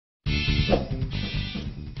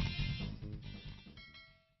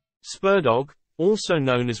Spurdog, also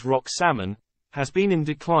known as rock salmon, has been in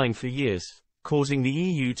decline for years, causing the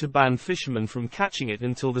EU to ban fishermen from catching it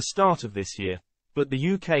until the start of this year, but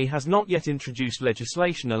the UK has not yet introduced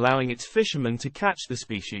legislation allowing its fishermen to catch the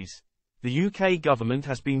species. The UK government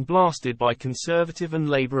has been blasted by Conservative and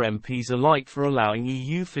Labour MPs alike for allowing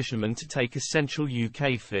EU fishermen to take essential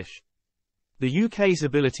UK fish. The UK's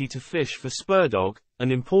ability to fish for spurdog,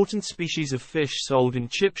 an important species of fish sold in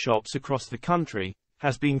chip shops across the country,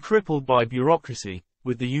 has been crippled by bureaucracy,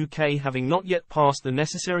 with the UK having not yet passed the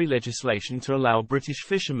necessary legislation to allow British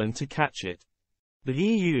fishermen to catch it. The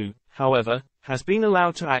EU, however, has been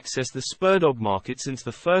allowed to access the spurdog market since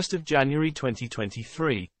the 1st of January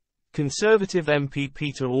 2023. Conservative MP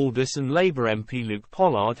Peter Aldous and Labour MP Luke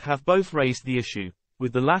Pollard have both raised the issue,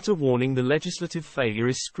 with the latter warning the legislative failure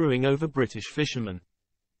is screwing over British fishermen.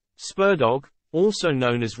 Spurdog, also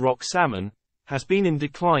known as rock salmon, has been in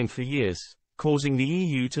decline for years, causing the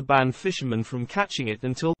EU to ban fishermen from catching it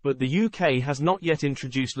but the UK has not yet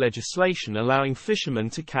introduced legislation allowing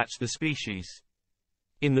fishermen to catch the species.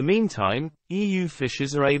 In the meantime, EU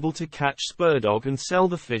fishers are able to catch spurdog and sell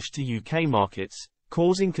the fish to UK markets,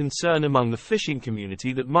 causing concern among the fishing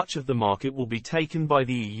community that much of the market will be taken by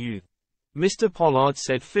the EU. Mr. Pollard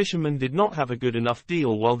said fishermen did not have a good enough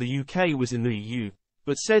deal while the UK was in the EU,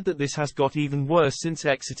 but said that this has got even worse since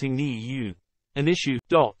exiting the EU. An issue.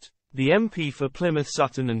 The MP for Plymouth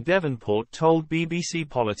Sutton and Devonport told BBC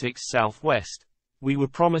Politics Southwest, "We were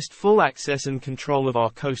promised full access and control of our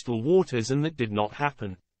coastal waters and that did not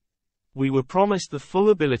happen. We were promised the full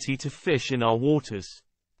ability to fish in our waters.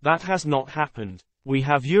 That has not happened. We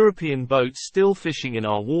have European boats still fishing in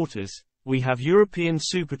our waters, we have European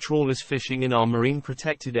super trawlers fishing in our marine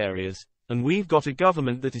protected areas, and we've got a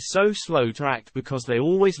government that is so slow to act because they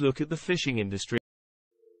always look at the fishing industry